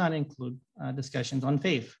it does not include discussions on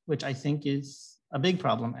faith, which I think is a big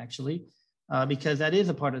problem, actually, because that is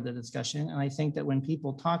a part of the discussion. And I think that when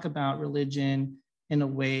people talk about religion in a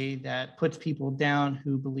way that puts people down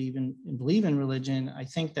who believe in religion, I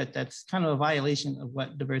think that that's kind of a violation of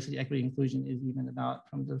what diversity, equity, inclusion is even about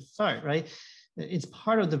from the start, right? It's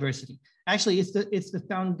part of diversity. Actually, it's the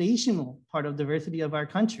foundational part of diversity of our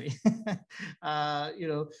country. That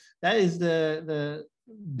is the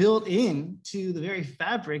built into the very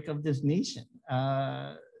fabric of this nation.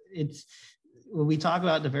 When we talk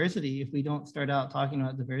about diversity, if we don't start out talking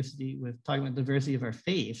about diversity with talking about diversity of our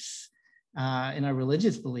faiths and our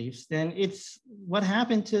religious beliefs, then it's what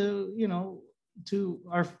happened to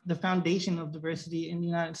the foundation of diversity in the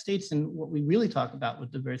United States. And what we really talk about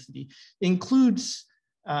with diversity includes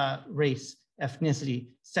race, ethnicity,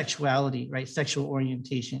 sexuality, right? Sexual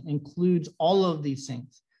orientation, includes all of these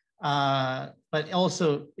things, but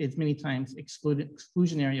also it's many times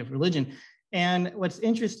exclusionary of religion. And what's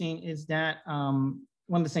interesting is that one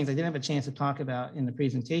of the things I didn't have a chance to talk about in the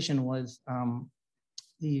presentation was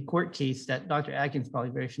the court case that Dr. Atkins is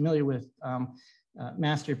probably very familiar with,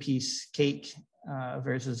 Masterpiece Cake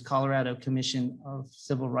versus Colorado Commission of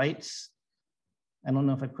Civil Rights. I don't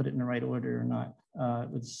know if I put it in the right order or not.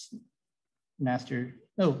 It was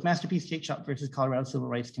Masterpiece Cake Shop versus Colorado Civil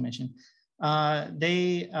Rights Commission.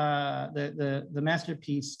 The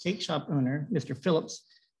Masterpiece Cake Shop owner, Mr. Phillips,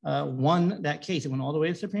 won that case. It went all the way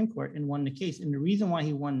to the Supreme Court and won the case. And the reason why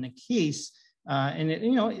he won the case,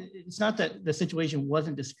 it's not that the situation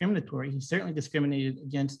wasn't discriminatory. He certainly discriminated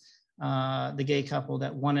against the gay couple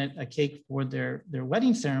that wanted a cake for their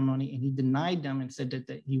wedding ceremony, and he denied them and said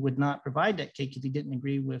that he would not provide that cake because he didn't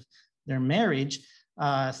agree with their marriage.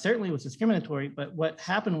 Certainly it was discriminatory, but what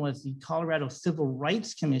happened was the Colorado Civil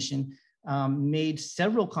Rights Commission made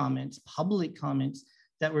several comments, public comments,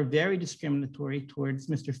 that were very discriminatory towards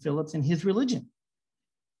Mr. Phillips and his religion.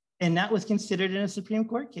 And that was considered in a Supreme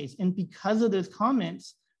Court case. And because of those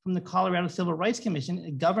comments from the Colorado Civil Rights Commission,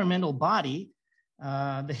 a governmental body,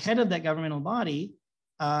 the head of that governmental body,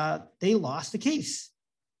 they lost the case.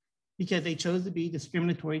 because they chose to be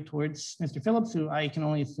discriminatory towards Mr. Phillips, who I can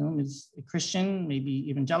only assume is a Christian, maybe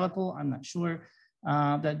evangelical, I'm not sure,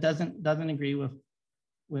 that doesn't agree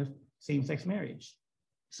with same-sex marriage.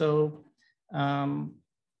 So,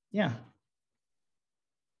 yeah.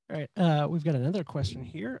 All right, we've got another question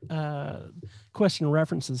here. Question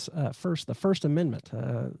references first the First Amendment.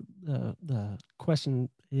 The question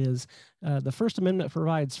is, the First Amendment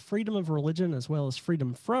provides freedom of religion as well as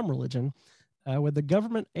freedom from religion. With the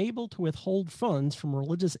government able to withhold funds from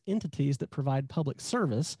religious entities that provide public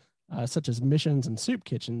service, such as missions and soup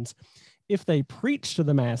kitchens, if they preach to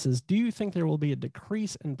the masses, do you think there will be a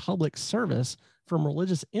decrease in public service from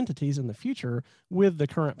religious entities in the future with the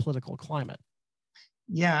current political climate?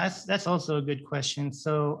 Yeah, that's also a good question.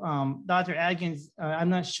 So, Dr. Adkins,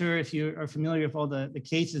 I'm not sure if you are familiar with all the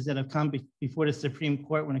cases that have come before the Supreme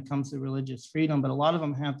Court when it comes to religious freedom, but a lot of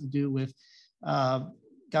them have to do with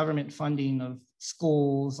government funding of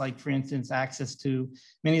schools, like, for instance, access to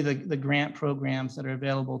many of the grant programs that are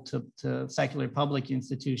available to secular public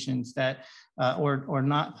institutions that, or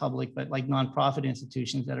not public, but like nonprofit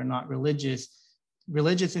institutions that are not religious.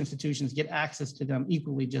 Religious institutions get access to them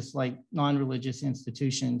equally, just like non-religious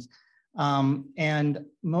institutions. And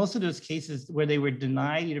most of those cases where they were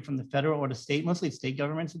denied either from the federal or the state, mostly state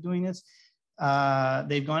governments are doing this,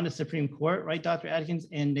 they've gone to Supreme Court, right, Dr. Adkins,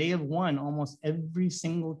 and they have won almost every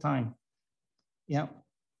single time. Yeah,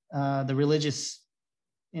 the religious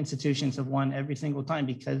institutions have won every single time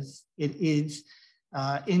because it is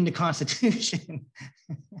in the Constitution.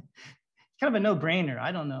 Kind of a no-brainer.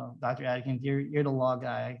 I don't know, Dr. Adkins, you're the law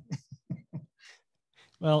guy.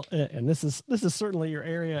 Well, and this is certainly your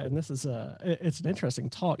area, and this is it's an interesting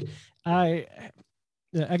talk. I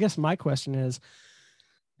guess my question is,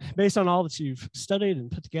 based on all that you've studied and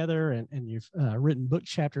put together, and you've written book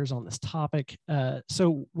chapters on this topic,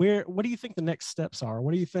 so what do you think the next steps are?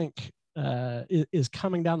 What do you think is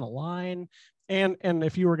coming down the line? And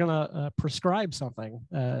if you were going to prescribe something,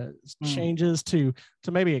 changes to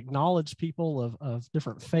maybe acknowledge people of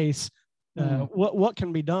different faiths, what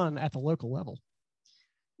can be done at the local level?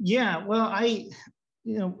 Yeah, well,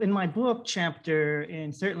 in my book chapter,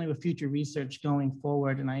 and certainly with future research going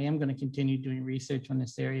forward, and I am going to continue doing research on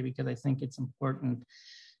this area because I think it's important.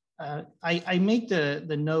 I make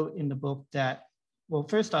the note in the book that, well,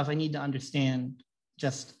 first off, I need to understand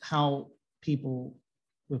just how people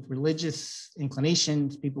with religious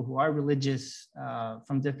inclinations, people who are religious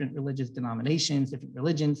from different religious denominations, different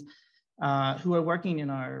religions, who are working in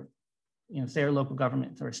our, say our local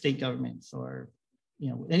governments or state governments or,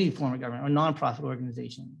 any form of government or nonprofit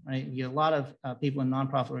organization, right? You get a lot of people in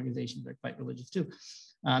nonprofit organizations that are quite religious too,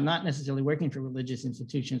 not necessarily working for religious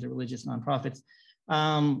institutions or religious nonprofits.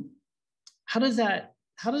 How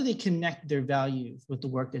do they connect their values with the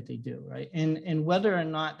work that they do, right? And whether or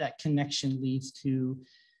not that connection leads to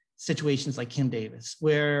situations like Kim Davis,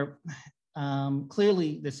 where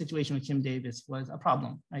clearly the situation with Kim Davis was a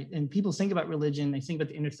problem, right? And people think about religion, they think about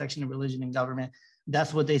the intersection of religion and government.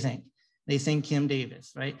 That's what they think. They think Kim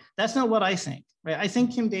Davis, right? That's not what I think, right? I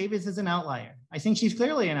think Kim Davis is an outlier. I think she's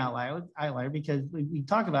clearly an outlier because we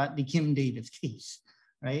talk about the Kim Davis case,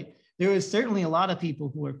 right? There is certainly a lot of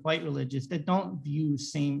people who are quite religious that don't view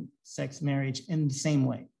same-sex marriage in the same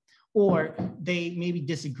way, or they maybe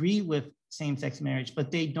disagree with same-sex marriage,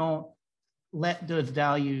 but they don't let those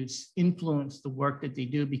values influence the work that they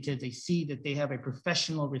do because they see that they have a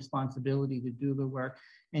professional responsibility to do the work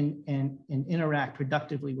and interact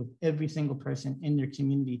productively with every single person in their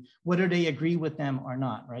community, whether they agree with them or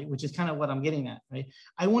not, right? Which is kind of what I'm getting at, right?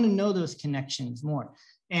 I want to know those connections more.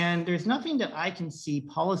 And there's nothing that I can see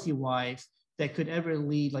policy-wise that could ever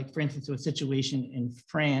lead, like, for instance, to a situation in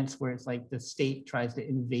France where it's like the state tries to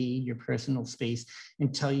invade your personal space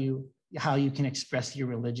and tell you how you can express your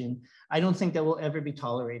religion. I don't think that will ever be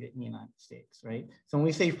tolerated in the United States, right? So when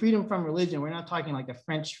we say freedom from religion, we're not talking like a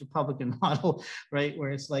French Republican model, right?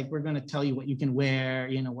 Where it's like, we're going to tell you what you can wear,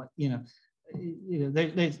 the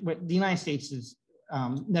United States is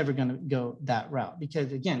never going to go that route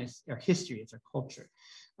because, again, it's our history, it's our culture.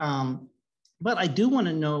 But I do want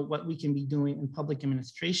to know what we can be doing in public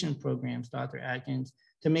administration programs, Dr. Adkins,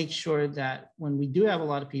 to make sure that when we do have a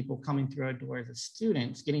lot of people coming through our doors as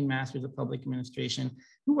students, getting masters of public administration,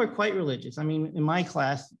 who are quite religious. I mean, in my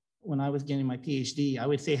class, when I was getting my PhD, I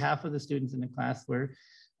would say half of the students in the class were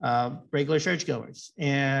regular churchgoers,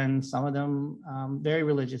 and some of them very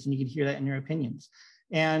religious, and you can hear that in their opinions.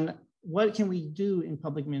 And what can we do in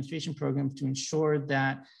public administration programs to ensure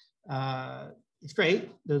that it's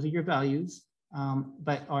great, those are your values,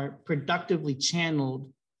 but are productively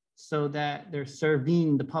channeled so that they're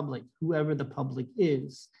serving the public, whoever the public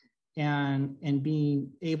is, and being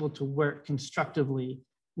able to work constructively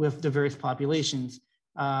with diverse populations,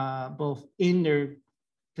 both in their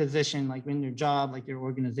position, like in their job, like their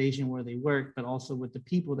organization where they work, but also with the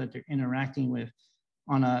people that they're interacting with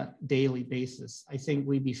on a daily basis. I think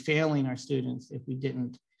we'd be failing our students if we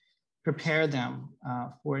didn't prepare them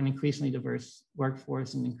for an increasingly diverse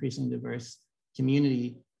workforce and increasingly diverse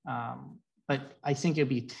community. But I think it'd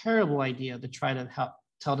be a terrible idea to try to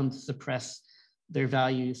tell them to suppress their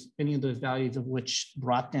values, any of those values of which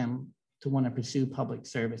brought them to want to pursue public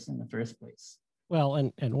service in the first place. Well,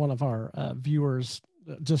 and one of our viewers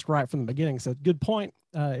just right from the beginning said, good point.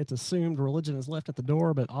 It's assumed religion is left at the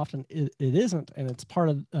door, but often it isn't. And it's part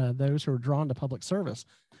of those who are drawn to public service.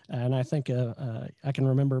 And I think I can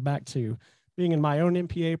remember back to being in my own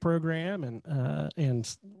MPA program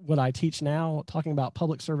and what I teach now, talking about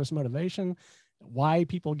public service motivation, why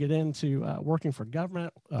people get into working for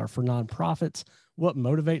government or for nonprofits, what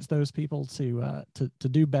motivates those people to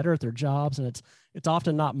do better at their jobs. And it's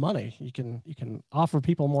often not money. You can offer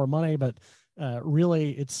people more money, but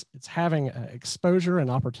really it's having exposure and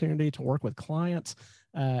opportunity to work with clients,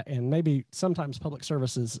 and maybe sometimes public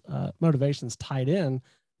services motivations tied in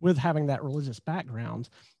with having that religious background.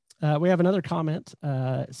 We have another comment.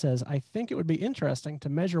 It says, I think it would be interesting to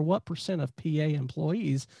measure what % of PA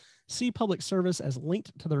employees see public service as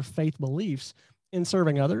linked to their faith beliefs in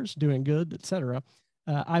serving others, doing good, etc.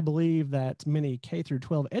 I believe that many K through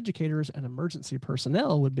 12 educators and emergency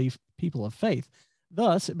personnel would be people of faith.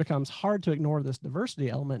 Thus, it becomes hard to ignore this diversity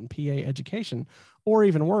element in PA education, or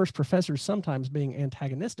even worse, professors sometimes being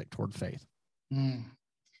antagonistic toward faith.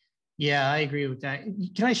 Yeah, I agree with that.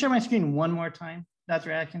 Can I share my screen one more time,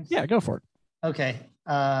 Dr. Atkins? Yeah, go for it. Okay,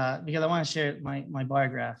 because I want to share my bar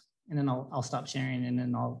graph, and then I'll stop sharing, and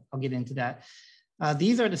then I'll get into that.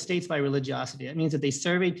 These are the states by religiosity. That means that they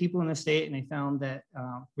surveyed people in the state, and they found that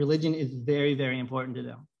religion is very, very important to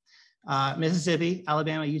them. Mississippi,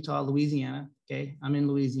 Alabama, Utah, Louisiana. Okay, I'm in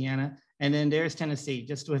Louisiana, and then there's Tennessee,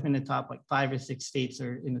 just within the top like 5 or 6 states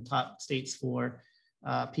are in the top states for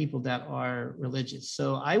people that are religious.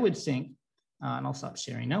 So I would think, and I'll stop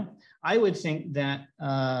sharing now. I would think that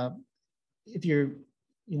if you're,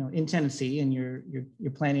 in Tennessee and you're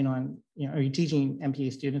planning on, or you're teaching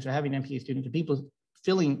MPA students or having MPA students or people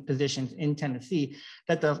filling positions in Tennessee,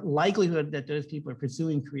 that the likelihood that those people are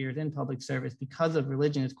pursuing careers in public service because of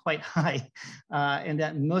religion is quite high, and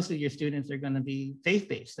that most of your students are going to be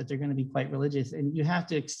faith-based, that they're going to be quite religious, and you have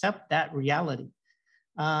to accept that reality.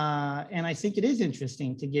 And I think it is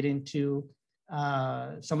interesting to get into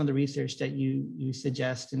some of the research that you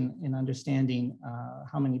suggest in understanding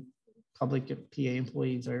how many public PA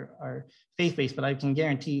employees are faith-based, but I can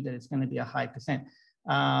guarantee that it's going to be a high percent.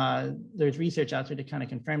 There's research out there to kind of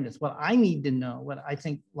confirm this. What I need to know, what I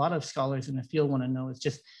think a lot of scholars in the field want to know, is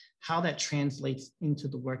just how that translates into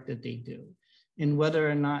the work that they do, and whether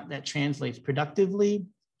or not that translates productively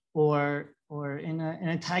or in an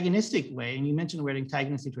antagonistic way. And you mentioned the word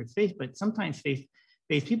antagonistic towards faith, but sometimes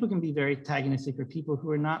faith-based people can be very antagonistic for people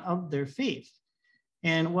who are not of their faith.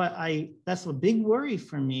 And that's a big worry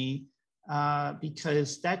for me,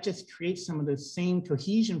 because that just creates some of those same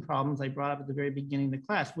cohesion problems I brought up at the very beginning of the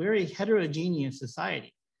class. We're a heterogeneous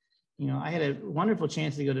society. I had a wonderful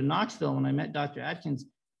chance to go to Knoxville when I met Dr. Atkins,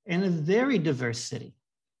 and a very diverse city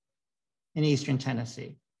in Eastern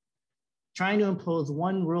Tennessee. Trying to impose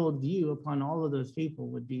one world view upon all of those people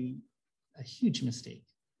would be a huge mistake.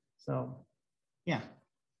 So yeah,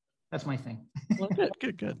 that's my thing. Well,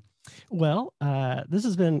 good. Well, this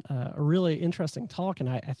has been a really interesting talk, and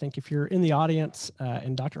I think if you're in the audience,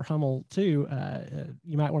 and Dr. Hummel too,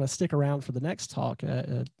 you might want to stick around for the next talk,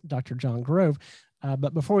 Dr. John Grove.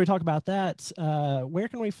 But before we talk about that, where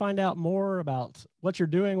can we find out more about what you're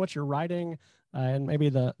doing, what you're writing, and maybe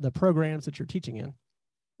the programs that you're teaching in?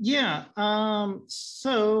 Yeah.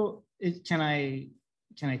 So can I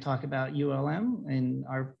talk about ULM and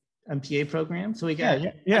our MPA program? So we got,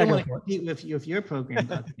 I don't want to compete with your program,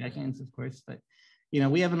 Dr. Atkins, of course, but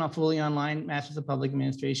we have a fully online Masters of Public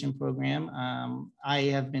Administration program. I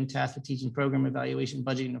have been tasked with teaching program evaluation,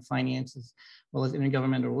 budgeting, and finance, as well as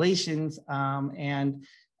intergovernmental relations. And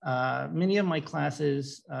many of my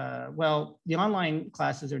classes, the online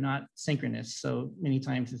classes are not synchronous. So many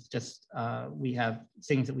times it's just, we have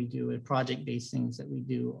things that we do, project-based things that we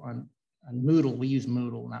do on Moodle. We use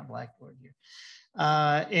Moodle, not Blackboard here.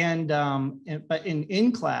 But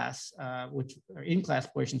in class, which are in-class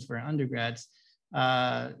portions for our undergrads,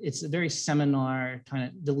 it's a very seminar, kind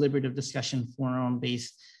of deliberative discussion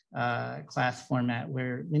forum-based class format,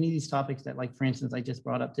 where many of these topics that, like, for instance, I just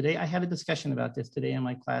brought up today, I had a discussion about this today in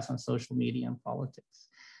my class on social media and politics.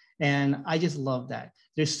 And I just love that.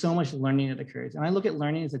 There's so much learning that occurs. And I look at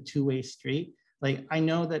learning as a two-way street. Like, I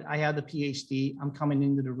know that I have the PhD, I'm coming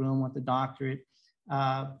into the room with the doctorate,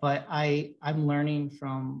 but I'm learning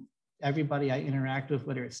from everybody I interact with,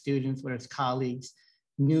 whether it's students, whether it's colleagues.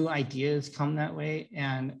 New ideas come that way.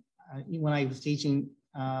 And when I was teaching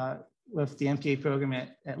with the MPA program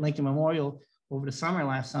at Lincoln Memorial over the summer,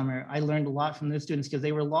 last summer, I learned a lot from those students because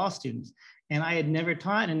they were law students. And I had never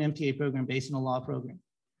taught an MPA program based on a law program.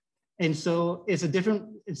 And so it's different.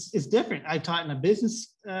 I taught in a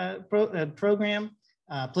business program,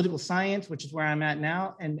 political science, which is where I'm at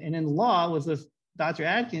now. And in law was with Dr.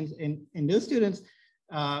 Atkins, and those students,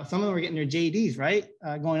 some of them were getting their JDs, right?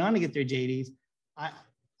 Going on to get their JDs. I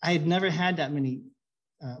had never had that many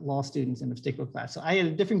law students in a particular class. So I had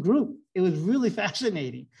a different group. It was really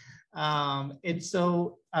fascinating. And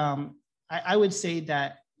so I would say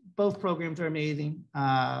that both programs are amazing.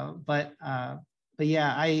 But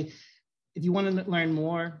yeah, if you want to learn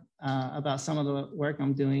more about some of the work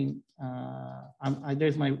I'm doing,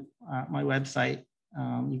 there's my website.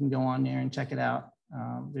 You can go on there and check it out.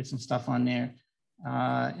 There's some stuff on there.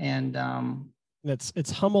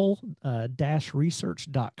 It's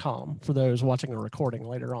Hummel-research.com for those watching a recording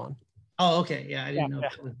later on. Oh, okay. Yeah, I didn't know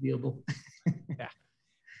if that was viewable. Yeah.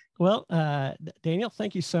 Well, Daniel,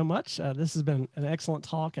 thank you so much. This has been an excellent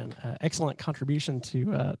talk and excellent contribution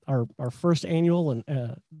to our first annual and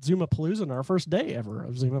Zoom-A-Palooza, and our first day ever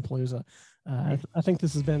of Zoom-A-Palooza. I think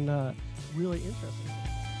this has been really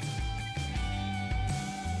interesting.